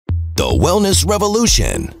wellness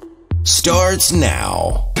revolution starts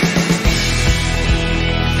now.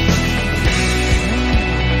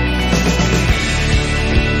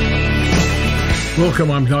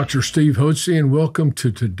 Welcome, I'm Dr. Steve Hotze, and welcome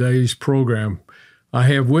to today's program. I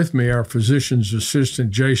have with me our physician's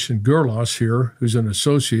assistant, Jason Gourlas here, who's an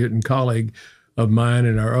associate and colleague of mine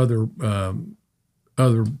and our other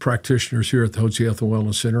practitioners here at the Hotze Health and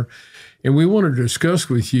Wellness Center. And we want to discuss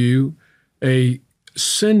with you a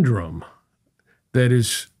syndrome that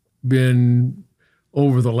has been,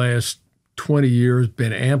 over the last 20 years,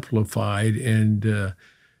 been amplified and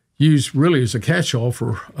used really as a catch-all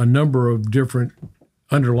for a number of different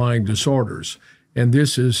underlying disorders. And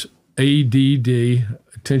this is ADD,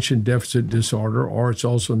 Attention Deficit Disorder, or it's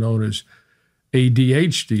also known as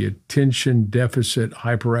ADHD, Attention Deficit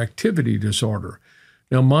Hyperactivity Disorder.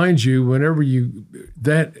 Now, mind you, whenever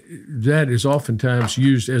that is oftentimes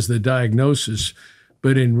used as the diagnosis,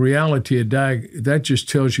 but in reality, that just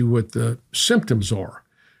tells you what the symptoms are.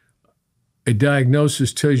 A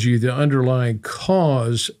diagnosis tells you the underlying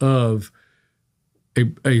cause of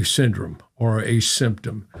a syndrome or a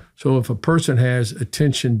symptom. So if a person has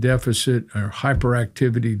attention deficit or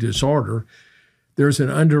hyperactivity disorder, there's an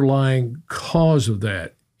underlying cause of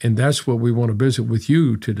that. And that's what we want to visit with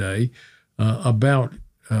you today about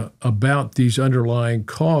these underlying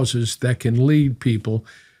causes that can lead people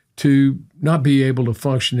to not be able to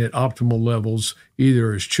function at optimal levels,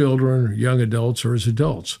 either as children or young adults or as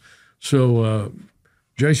adults. So,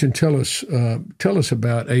 Jason, tell us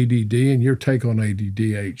about ADD and your take on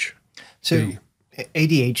ADDH. So,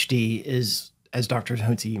 ADHD is, as Dr.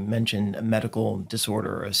 Hotze mentioned, a medical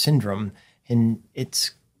disorder or a syndrome, and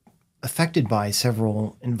it's affected by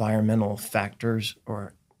several environmental factors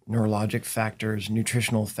or neurologic factors,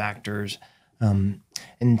 nutritional factors, and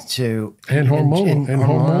hormonal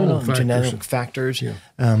factors, genetic factors. Yeah.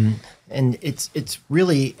 And it's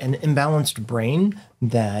really an imbalanced brain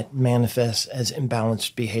that manifests as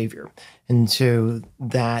imbalanced behavior. And so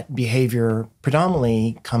that behavior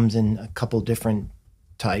predominantly comes in a couple different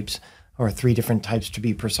types, or three different types to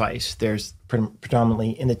be precise. There's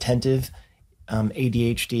predominantly inattentive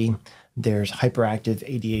ADHD, there's hyperactive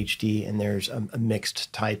ADHD, and there's a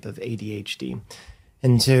mixed type of ADHD.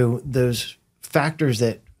 And so those factors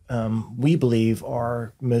that we believe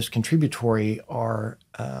are most contributory are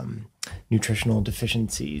nutritional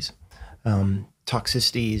deficiencies,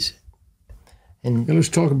 toxicities. And let's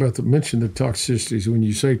talk about mention the toxicities. When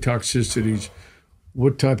you say toxicities,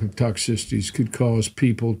 what type of toxicities could cause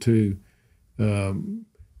people to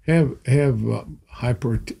have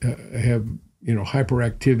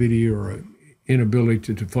hyperactivity or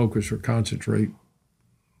inability to focus or concentrate?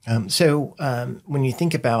 So when you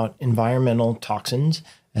think about environmental toxins,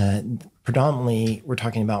 predominantly we're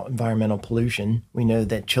talking about environmental pollution. We know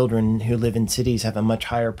that children who live in cities have a much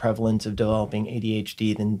higher prevalence of developing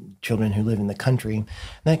ADHD than children who live in the country. And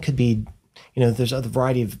that could be, there's a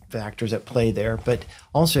variety of factors at play there, but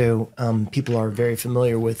also people are very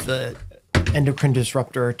familiar with the endocrine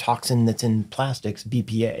disruptor toxin that's in plastics,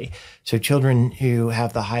 BPA. So children who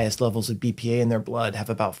have the highest levels of BPA in their blood have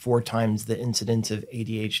about 4 times the incidence of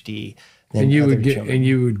ADHD than other children. And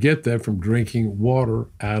you would get that from drinking water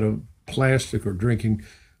out of plastic or drinking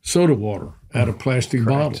soda water out of plastic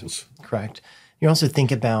bottles. Correct. You also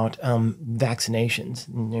think about vaccinations.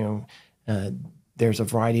 There's a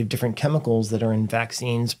variety of different chemicals that are in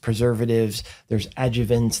vaccines, preservatives. There's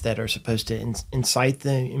adjuvants that are supposed to incite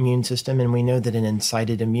the immune system. And we know that an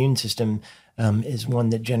incited immune system is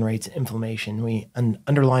one that generates inflammation.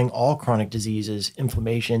 Underlying all chronic diseases,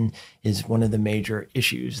 inflammation is one of the major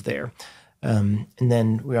issues there. And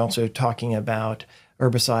then we're also talking about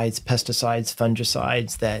herbicides, pesticides,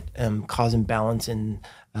 fungicides that cause imbalance in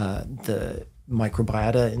the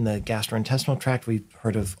microbiota in the gastrointestinal tract. We've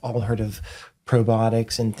all heard of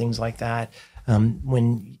probiotics and things like that.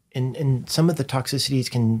 And some of the toxicities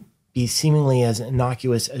can be seemingly as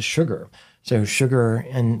innocuous as sugar. So sugar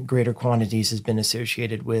in greater quantities has been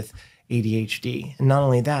associated with ADHD. And not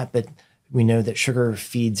only that, but we know that sugar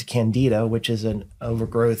feeds candida, which is an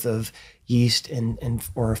overgrowth of yeast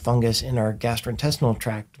or a fungus in our gastrointestinal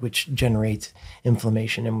tract, which generates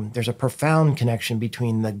inflammation. And there's a profound connection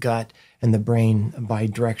between the gut and the brain,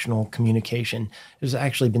 bidirectional communication. There's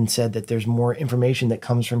actually been said that there's more information that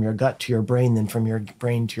comes from your gut to your brain than from your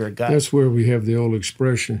brain to your gut. That's where we have the old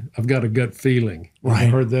expression, I've got a gut feeling. Have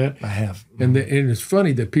you heard that? I have. And it's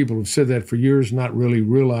funny that people have said that for years, not really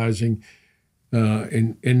realizing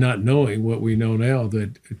and not knowing what we know now,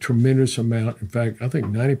 that a tremendous amount, in fact, I think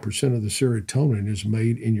 90% of the serotonin is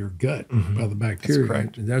made in your gut by the bacteria. That's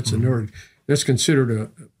correct. And that's That's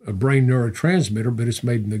considered a brain neurotransmitter, but it's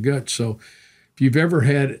made in the gut. So if you've ever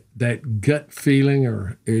had that gut feeling,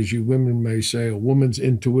 or as you women may say, a woman's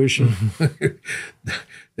intuition,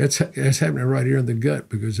 that's happening right here in the gut,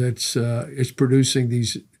 because it's producing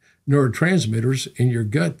these neurotransmitters in your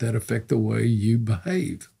gut that affect the way you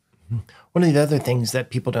behave. One of the other things that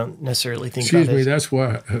people don't necessarily think Excuse about me, is... that's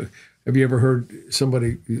why, have you ever heard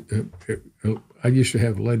somebody, I used to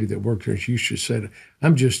have a lady that worked there, she used to say,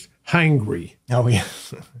 I'm just hangry. Oh, yeah.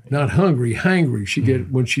 Not hungry, hangry.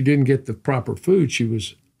 When she didn't get the proper food, she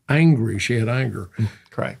was angry. She had anger.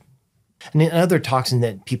 Correct. And another toxin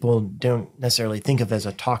that people don't necessarily think of as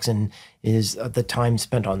a toxin is the time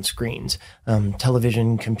spent on screens.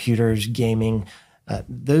 Television, computers, gaming,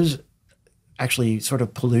 those actually sort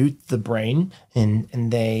of pollute the brain,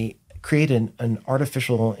 and they create an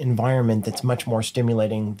artificial environment that's much more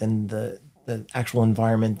stimulating than the actual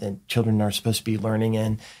environment that children are supposed to be learning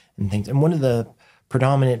in and things. And one of the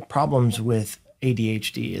predominant problems with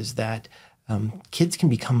ADHD is that kids can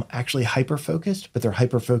become actually hyper-focused, but they're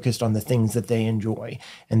hyper-focused on the things that they enjoy,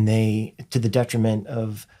 and to the detriment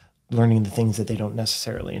of learning the things that they don't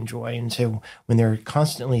necessarily enjoy. And so when they're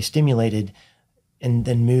constantly stimulated and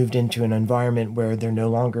then moved into an environment where they're no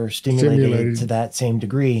longer stimulated to that same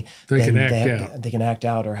degree, they can act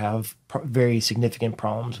out or have very significant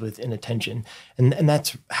problems with inattention. And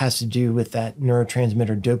that has to do with that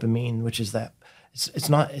neurotransmitter dopamine, which is that it's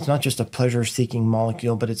not just a pleasure-seeking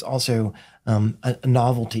molecule, but it's also a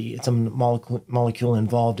novelty. It's a molecule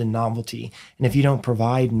involved in novelty. And if you don't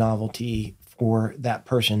provide novelty for that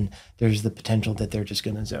person, there's the potential that they're just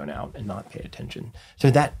going to zone out and not pay attention.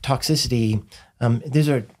 So that toxicity, these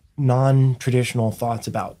are non-traditional thoughts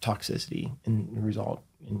about toxicity and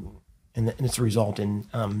its result in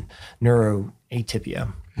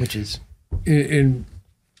neuroatypia, which is... And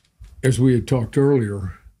as we had talked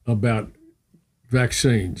earlier about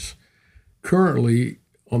vaccines, currently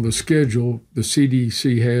on the schedule the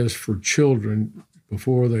CDC has for children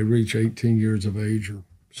before they reach 18 years of age, or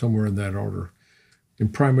somewhere in that order,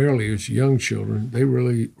 and primarily it's young children, they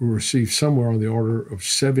really receive somewhere on the order of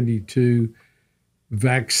 72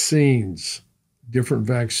 vaccines, different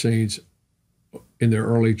vaccines in their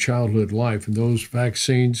early childhood life. And those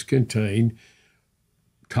vaccines contain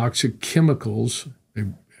toxic chemicals. They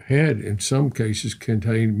had, in some cases,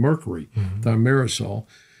 contained mercury, thimerosal,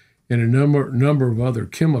 and a number of other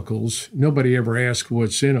chemicals. Nobody ever asks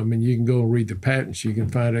what's in them, and you can go and read the patents. You can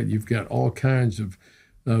find out you've got all kinds of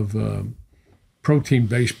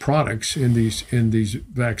protein-based products in these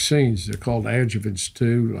vaccines. They're called adjuvants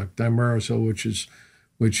too, like thimerosal,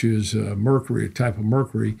 which is mercury, a type of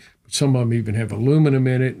mercury. But some of them even have aluminum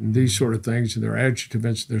in it, and these sort of things. And they're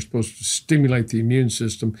adjuvants. They're supposed to stimulate the immune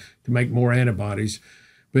system to make more antibodies.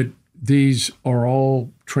 But these are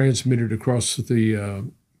all transmitted across the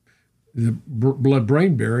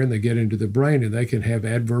blood-brain barrier, and they get into the brain, and they can have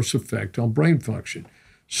adverse effect on brain function.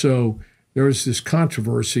 So there is this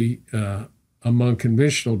controversy among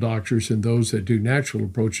conventional doctors and those that do natural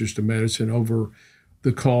approaches to medicine over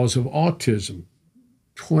the cause of autism.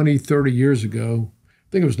 20, 30 years ago,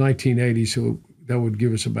 I think it was 1980, so that would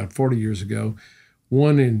give us about 40 years ago,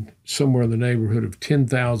 one in somewhere in the neighborhood of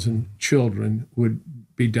 10,000 children would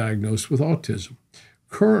be diagnosed with autism.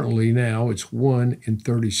 Currently now, it's 1 in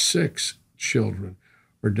 36 children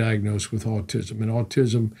are diagnosed with autism. And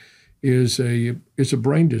autism is a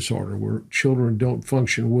brain disorder where children don't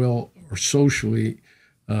function well or socially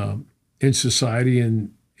in society,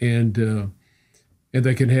 and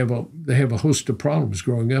they can have a host of problems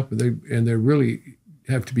growing up, and they really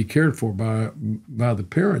have to be cared for by the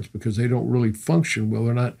parents because they don't really function well.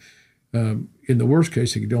 They're not in the worst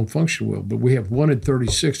case, they don't function well. But we have 1 in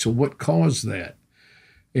 36. So what caused that?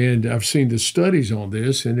 And I've seen the studies on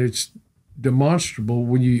this, and it's demonstrable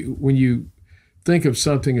when you think of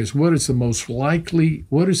something as what is the most likely,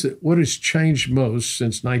 what has changed most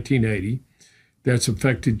since 1980 that's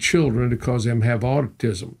affected children to cause them to have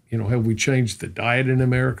autism? Have we changed the diet in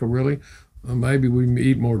America, really? Well, maybe we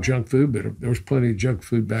eat more junk food, but there was plenty of junk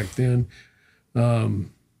food back then.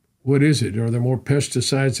 What is it? Are there more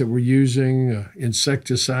pesticides that we're using,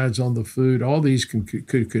 insecticides on the food? All these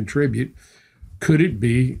could contribute. Could it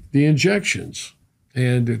be the injections?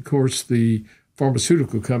 And, of course, the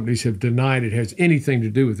pharmaceutical companies have denied it has anything to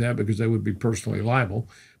do with that because they would be personally liable.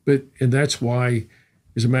 And that's why,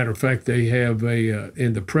 as a matter of fact, they have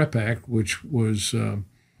in the PrEP Act, which was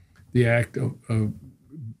the act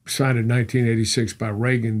signed in 1986 by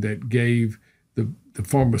Reagan that gave the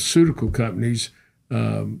pharmaceutical companies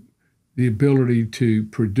the ability to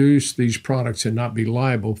produce these products and not be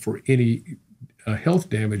liable for any health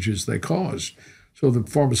damages they caused. So the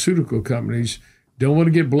pharmaceutical companies don't want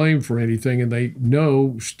to get blamed for anything, and they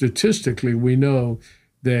know, statistically, we know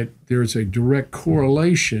that there's a direct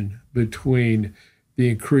correlation between the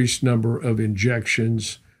increased number of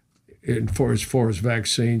injections as far as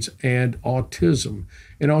vaccines and autism.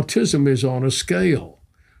 And autism is on a scale.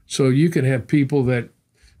 So you can have people that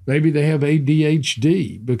maybe they have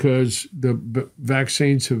ADHD because the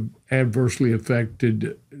vaccines have adversely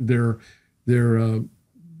affected their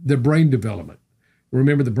brain development.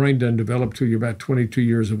 Remember, the brain doesn't develop till you're about 22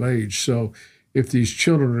 years of age. So if these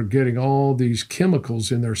children are getting all these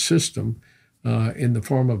chemicals in their system in the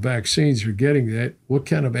form of vaccines, you're getting that. What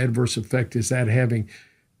kind of adverse effect is that having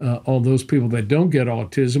on those people that don't get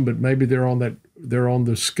autism, but maybe they're on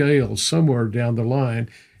the scale somewhere down the line?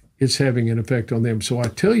 It's having an effect on them. So I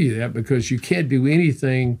tell you that because you can't do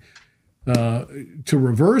anything to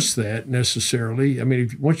reverse that necessarily. I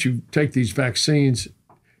mean, once you take these vaccines,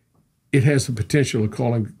 it has the potential of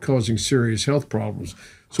causing serious health problems.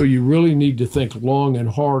 So you really need to think long and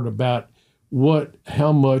hard about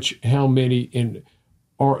how much, how many,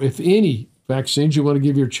 or if any vaccines you want to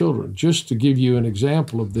give your children. Just to give you an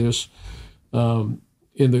example of this, in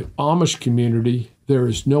the Amish community, there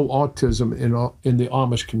is no autism in the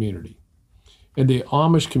Amish community. And the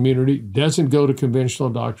Amish community doesn't go to conventional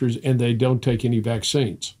doctors, and they don't take any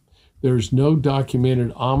vaccines. There's no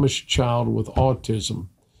documented Amish child with autism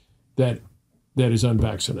that is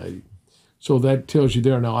unvaccinated. So that tells you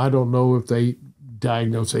there. Now, I don't know if they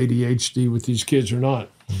diagnose ADHD with these kids or not,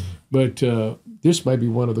 but this may be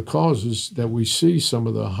one of the causes that we see some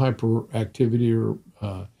of the hyperactivity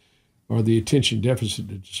or the attention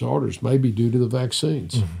deficit disorders may be due to the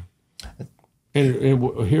vaccines. Mm-hmm. And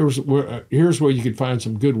here's where you can find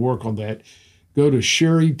some good work on that. Go to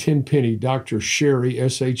Sherry Tenpenny, Dr. Sherry,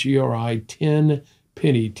 Sheri,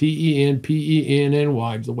 Tenpenny,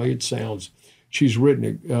 Tenpenny, the way it sounds. She's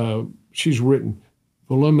written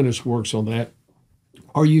voluminous works on that.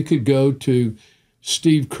 Or you could go to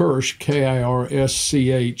Steve Kirsch,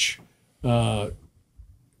 Kirsch,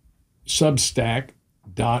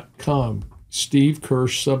 Substack.com, Steve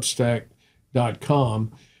Kirsch,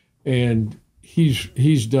 Substack.com, and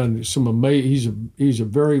he's done some amazing. He's a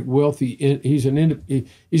very wealthy. He's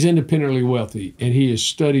independently wealthy, and he has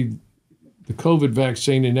studied the COVID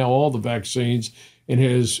vaccine and now all the vaccines, and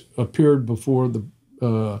has appeared before the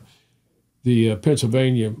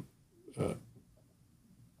Pennsylvania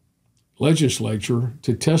legislature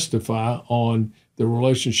to testify on the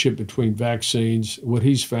relationship between vaccines, what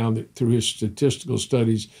he's found through his statistical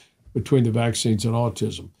studies between the vaccines and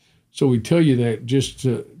autism. So we tell you that just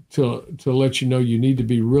to let you know you need to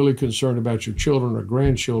be really concerned about your children or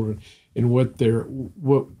grandchildren and what the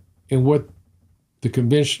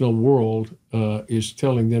conventional world is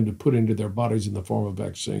telling them to put into their bodies in the form of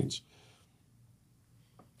vaccines.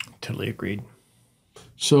 Totally agreed.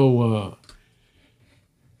 So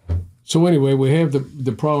anyway, we have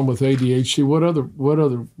the problem with ADHD.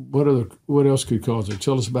 What else could cause it?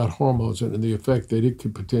 Tell us about hormones and the effect that it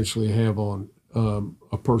could potentially have on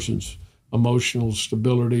a person's emotional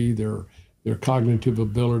stability, their cognitive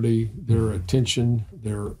ability, their attention,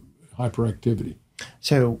 their hyperactivity.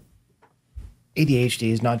 So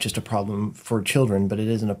ADHD is not just a problem for children, but it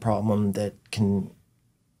isn't a problem that can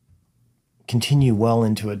continue well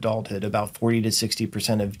into adulthood. About 40 to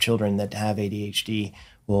 60% of children that have ADHD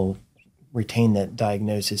will retain that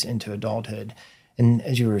diagnosis into adulthood. And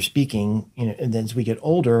as you were speaking, and as we get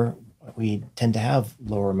older, we tend to have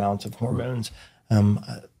lower amounts of hormones.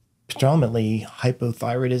 Predominantly,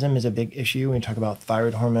 hypothyroidism is a big issue. When we talk about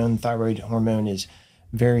thyroid hormone is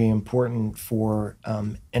very important for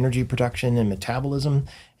energy production and metabolism.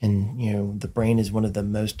 And, the brain is one of the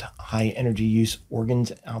most high energy use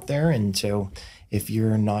organs out there. And so if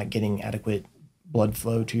you're not getting adequate blood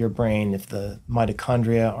flow to your brain, if the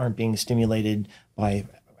mitochondria aren't being stimulated by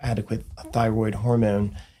adequate thyroid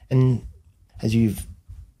hormone, and as you've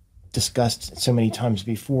discussed so many times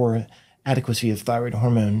before, adequacy of thyroid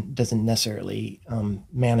hormone doesn't necessarily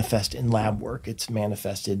manifest in lab work. It's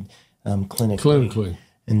manifested clinically.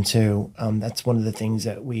 And so that's one of the things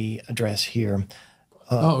that we address here.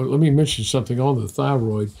 Let me mention something on the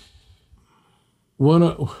thyroid.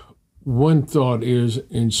 One thought is,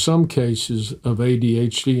 in some cases of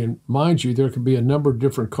ADHD, and mind you, there could be a number of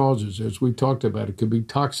different causes, as we talked about. It could be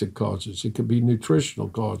toxic causes. It could be nutritional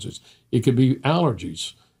causes. It could be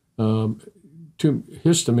allergies.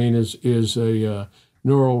 Histamine is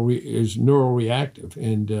neuroreactive,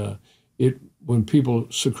 and when people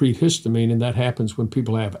secrete histamine, and that happens when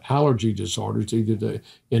people have allergy disorders, either the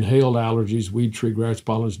inhaled allergies, weed, tree, grass,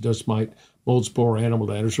 pollens, dust mite, mold spore, animal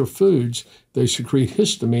dander, or foods, they secrete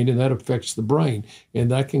histamine, and that affects the brain.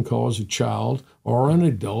 And that can cause a child or an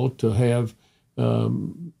adult to have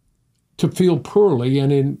to feel poorly,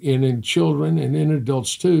 and in children and in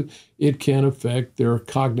adults too, it can affect their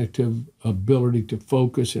cognitive ability to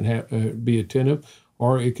focus and be attentive,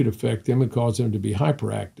 or it could affect them and cause them to be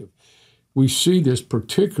hyperactive. We see this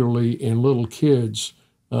particularly in little kids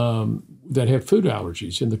that have food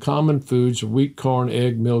allergies. And the common foods are wheat, corn,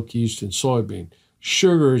 egg, milk, yeast, and soybean.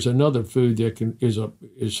 Sugar is another food that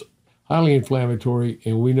is highly inflammatory,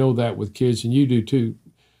 and we know that with kids, and you do too.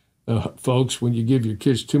 Folks, when you give your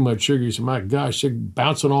kids too much sugar, you say, my gosh, they're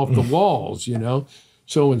bouncing off the walls, you know.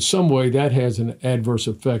 So in some way, that has an adverse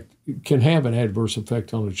effect, can have an adverse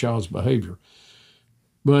effect on a child's behavior.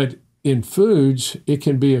 But in foods, it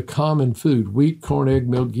can be a common food. Wheat, corn, egg,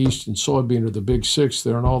 milk, yeast, and soybean are the big six.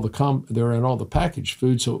 They're in all the packaged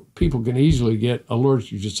foods, so people can easily get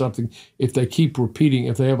allergic to something if they keep repeating.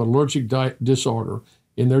 If they have an allergic disorder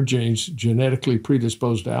in their genes, genetically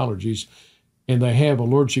predisposed to allergies, and they have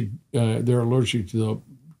they're allergic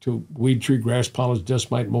to weed, tree, grass, pollens, dust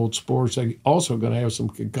mite, mold, spores. They're also going to have some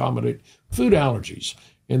concomitant food allergies.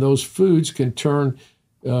 And those foods can turn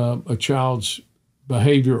a child's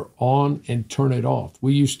behavior on and turn it off.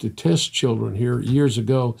 We used to test children here years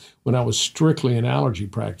ago when I was strictly in allergy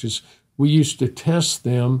practice. We used to test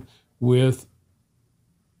them with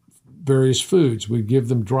various foods. We'd give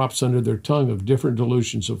them drops under their tongue of different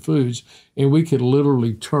dilutions of foods, and we could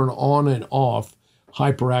literally turn on and off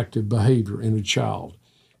hyperactive behavior in a child.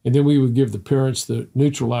 And then we would give the parents the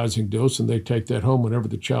neutralizing dose, and they'd take that home whenever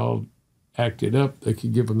the child acted up. They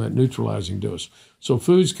could give them that neutralizing dose. So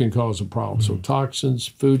foods can cause a problem. Mm-hmm. So toxins,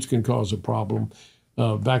 foods can cause a problem.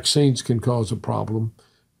 Vaccines can cause a problem.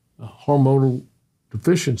 Hormonal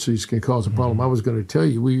deficiencies can cause a problem. Mm-hmm. I was going to tell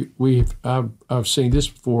you, I've seen this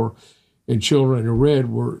before in children in red,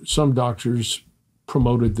 where some doctors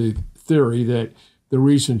promoted the theory that the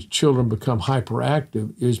reason children become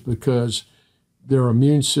hyperactive is because their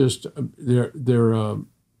immune system,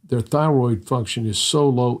 their thyroid function is so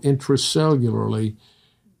low intracellularly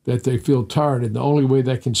that they feel tired, and the only way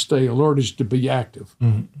they can stay alert is to be active,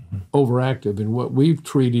 mm-hmm. overactive. And what we've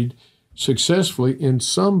treated successfully in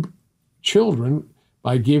some children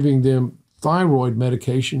by giving them thyroid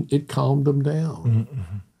medication, it calmed them down,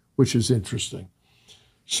 mm-hmm. which is interesting.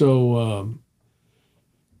 So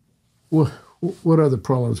what other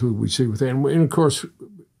problems would we see with that? And of course,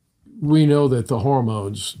 we know that the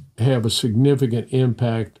hormones have a significant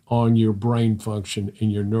impact on your brain function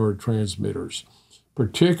and your neurotransmitters.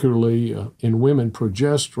 Particularly in women,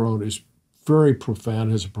 progesterone is very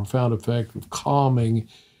profound, has a profound effect of calming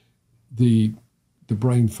the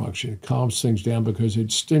brain function. It calms things down because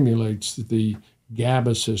it stimulates the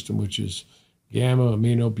GABA system, which is gamma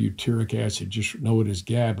aminobutyric acid. Just know it as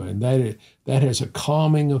GABA. And that has a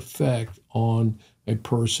calming effect on a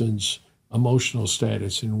person's emotional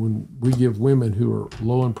status. And when we give women who are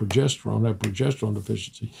low in progesterone, have progesterone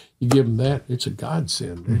deficiency, you give them that, it's a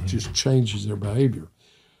godsend. Mm-hmm. It just changes their behavior.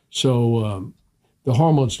 So the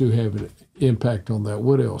hormones do have an impact on that.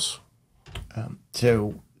 What else?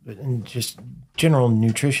 So just general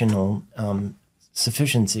nutritional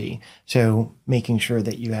sufficiency. So making sure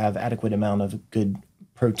that you have adequate amount of good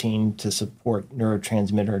protein to support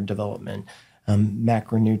neurotransmitter development.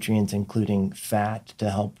 Macronutrients, including fat, to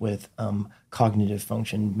help with cognitive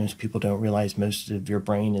function. Most people don't realize most of your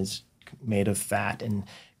brain is made of fat and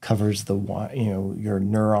covers your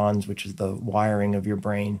neurons, which is the wiring of your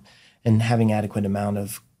brain. And having adequate amount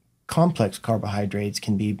of complex carbohydrates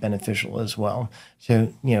can be beneficial as well.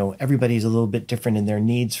 So, everybody's a little bit different in their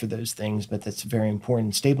needs for those things, but that's very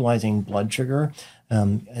important. Stabilizing blood sugar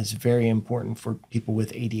is very important for people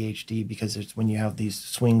with ADHD, because it's when you have these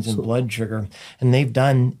swings in blood sugar. And they've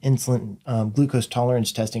done insulin glucose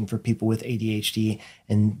tolerance testing for people with ADHD,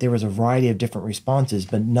 and there was a variety of different responses,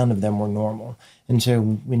 but none of them were normal. And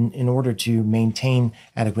so in order to maintain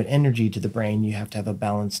adequate energy to the brain, you have to have a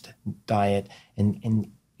balanced diet and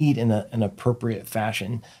eat in an appropriate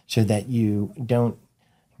fashion so that you don't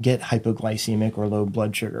get hypoglycemic or low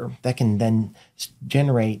blood sugar. That can then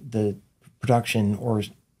generate the production or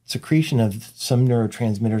secretion of some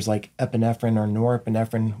neurotransmitters like epinephrine or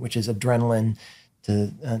norepinephrine, which is adrenaline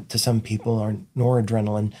to some people, or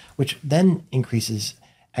noradrenaline, which then increases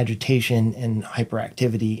agitation and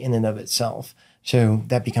hyperactivity in and of itself. So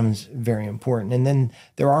that becomes very important. And then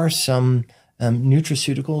there are some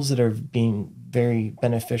nutraceuticals that are being very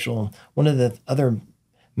beneficial. One of the other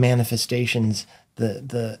manifestations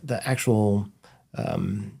the actual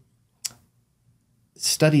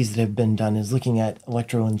studies that have been done is looking at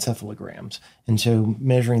electroencephalograms, and so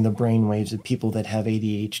measuring the brain waves of people that have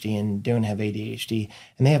ADHD and don't have ADHD,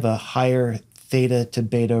 and they have a higher theta to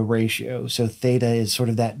beta ratio. So theta is sort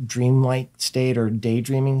of that dreamlike state or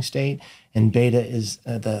daydreaming state, and beta is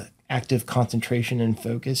the active concentration and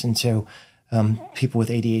focus. And so people with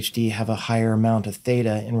ADHD have a higher amount of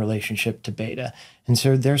theta in relationship to beta. And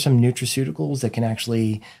so there's some nutraceuticals that can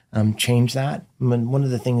actually change that. One of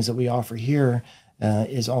the things that we offer here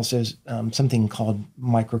is also something called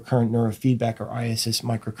microcurrent neurofeedback, or ISS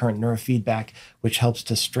microcurrent neurofeedback, which helps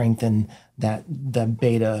to strengthen the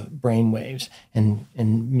beta brain waves and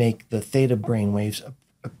make the theta brain waves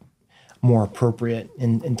more appropriate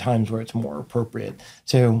in times where it's more appropriate.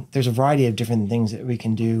 So there's a variety of different things that we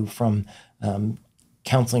can do, from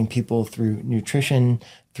counseling people through nutrition,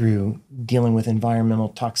 through dealing with environmental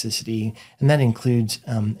toxicity, and that includes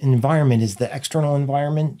environment is the external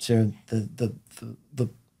environment, so the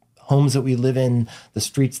homes that we live in, the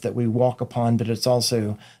streets that we walk upon, but it's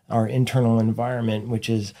also our internal environment, which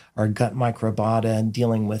is our gut microbiota,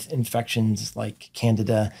 dealing with infections like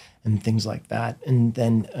Candida and things like that. And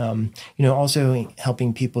then, also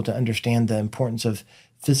helping people to understand the importance of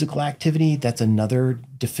physical activity. That's another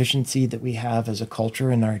deficiency that we have as a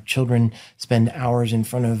culture, and our children spend hours in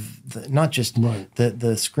front of not just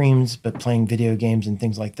the screens, but playing video games and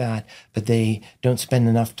things like that. But they don't spend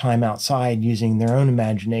enough time outside using their own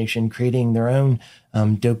imagination, creating their own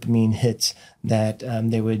dopamine hits that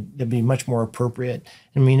that'd be much more appropriate.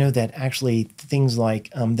 And we know that actually things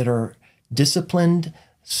like that are disciplined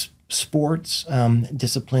sports,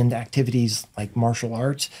 disciplined activities like martial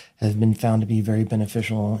arts have been found to be very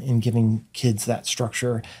beneficial in giving kids that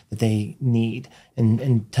structure that they need,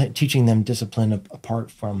 and teaching them discipline apart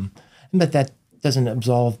from, but that doesn't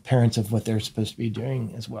absolve parents of what they're supposed to be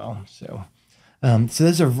doing as well. So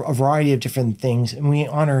there's a variety of different things, and we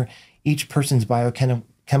honor each person's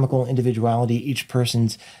biochemical individuality, each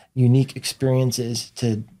person's unique experiences,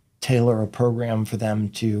 to tailor a program for them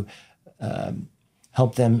to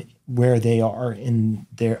help them where they are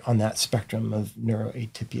on that spectrum of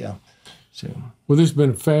neuroatypia. So, well, this has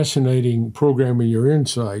been a fascinating program, and your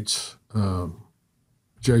insights,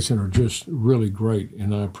 Jason, are just really great,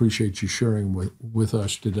 and I appreciate you sharing with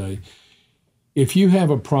us today. If you have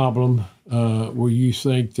a problem where you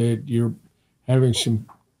think that you're having some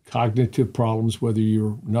cognitive problems, whether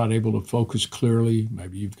you're not able to focus clearly,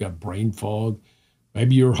 maybe you've got brain fog,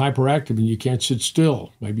 maybe you're hyperactive and you can't sit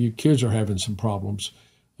still, maybe your kids are having some problems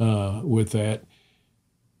with that.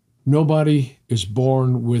 Nobody is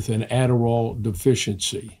born with an Adderall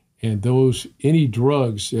deficiency, and any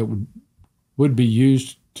drugs that would be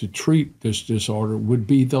used to treat this disorder would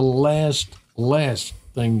be the last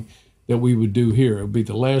thing that we would do here. It would be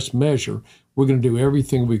the last measure. We're going to do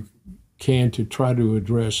everything we can to try to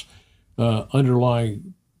address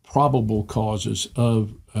underlying probable causes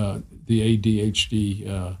of the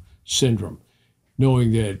ADHD syndrome,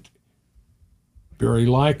 knowing that very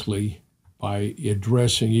likely by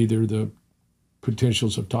addressing either the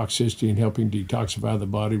potentials of toxicity and helping detoxify the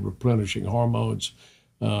body, replenishing hormones,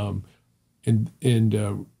 and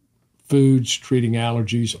foods, treating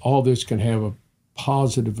allergies, all this can have a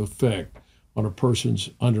positive effect on a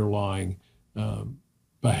person's underlying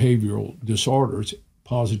behavioral disorders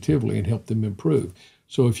positively and help them improve.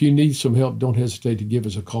 So if you need some help, don't hesitate to give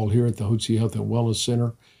us a call here at the Hotze Health and Wellness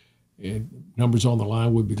Center. And numbers on the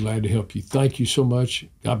line, we'd be glad to help you. Thank you so much.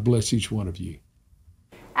 God bless each one of you.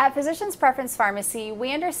 At Physicians Preference Pharmacy,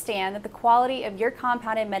 we understand that the quality of your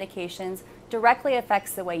compounded medications directly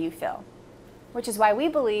affects the way you feel, which is why we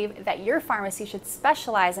believe that your pharmacy should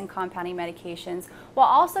specialize in compounding medications while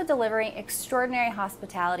also delivering extraordinary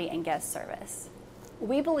hospitality and guest service.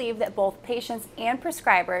 We believe that both patients and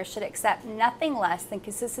prescribers should accept nothing less than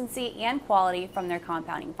consistency and quality from their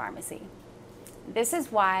compounding pharmacy. This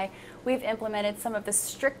is why we've implemented some of the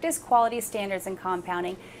strictest quality standards in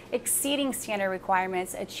compounding, exceeding standard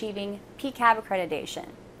requirements, achieving PCAB accreditation,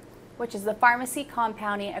 which is the Pharmacy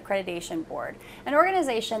Compounding Accreditation Board, an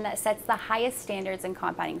organization that sets the highest standards in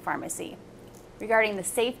compounding pharmacy regarding the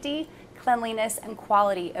safety, cleanliness, and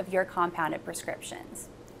quality of your compounded prescriptions.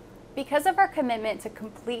 Because of our commitment to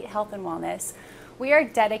complete health and wellness, we are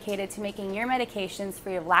dedicated to making your medications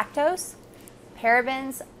free of lactose,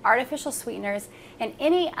 parabens, artificial sweeteners, and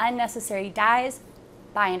any unnecessary dyes,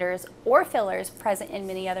 binders, or fillers present in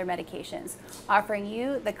many other medications, offering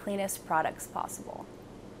you the cleanest products possible.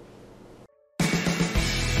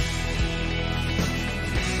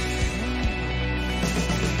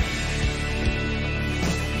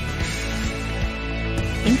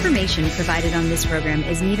 In information provided on this program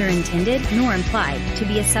is neither intended nor implied to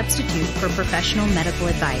be a substitute for professional medical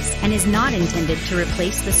advice and is not intended to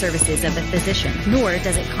replace the services of a physician, nor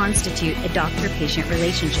does it constitute a doctor-patient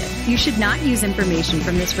relationship. You should not use information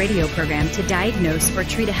from this radio program to diagnose or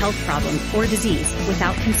treat a health problem or disease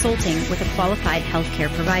without consulting with a qualified healthcare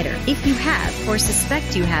provider. If you have or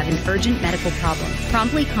suspect you have an urgent medical problem,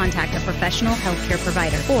 promptly contact a professional healthcare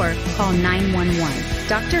provider or call 911.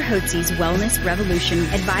 Dr. Hotze's Wellness Revolution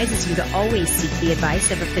advises you to always seek the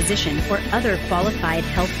advice of a physician or other qualified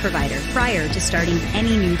health provider prior to starting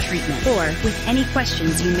any new treatment or with any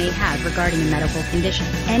questions you may have regarding a medical condition.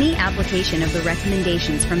 Any application of the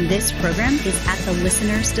recommendations from this program is at the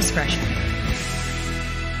listener's discretion.